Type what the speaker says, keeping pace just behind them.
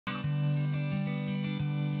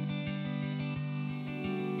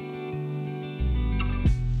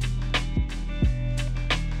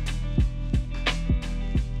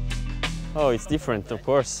Oh, it's different, of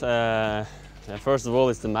course. First of all,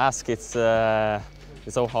 it's the mask. It's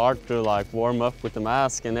so hard to like warm up with the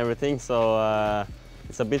mask and everything. So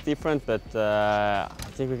it's a bit different, but I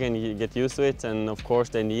think we can get used to it. And of course,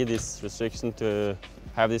 they need this restriction to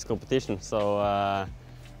have this competition. So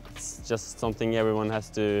it's just something everyone has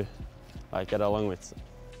to like get along with.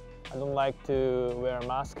 I don't like to wear a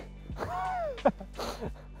mask.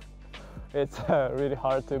 It's really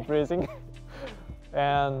hard to breathing,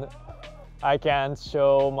 and I can't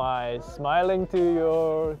show my smiling to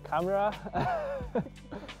your camera.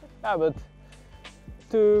 Yeah, but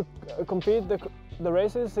to compete the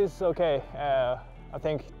races is okay. I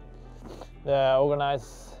think they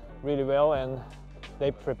organize really well and they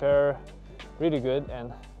prepare really good,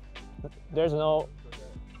 and there's no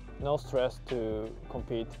stress to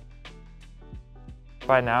compete.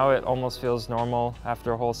 By now it almost feels normal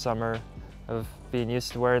after a whole summer of being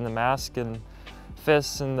used to wearing the mask, and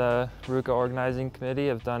FIS and the Ruka organizing committee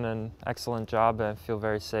have done an excellent job. I feel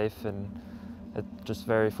very safe and just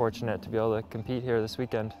very fortunate to be able to compete here this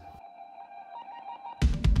weekend.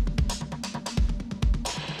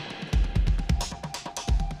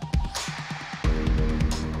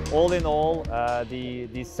 All in all,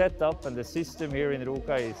 the setup and the system here in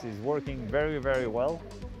Ruka is working very, very well.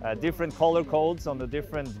 Different color codes on the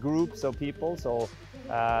different groups of people, so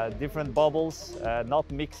different bubbles,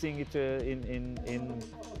 not mixing it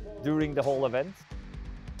during the whole event.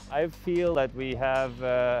 I feel that we have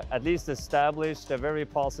at least established a very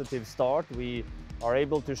positive start. We are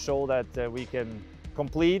able to show that we can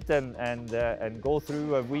complete and go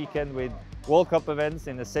through a weekend with World Cup events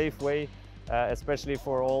in a safe way, especially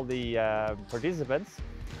for all the participants.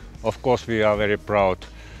 Of course, we are very proud,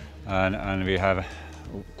 and we have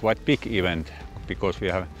quite big event because we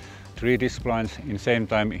have 3 disciplines in same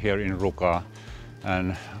time here in Ruka,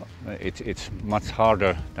 and it's much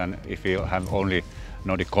harder than if we have only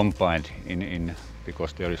Nordic Combined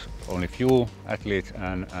because there is only few athletes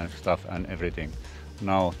and stuff and everything.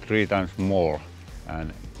 Now 3 times more,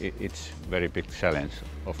 and it's very big challenge,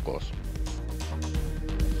 of course.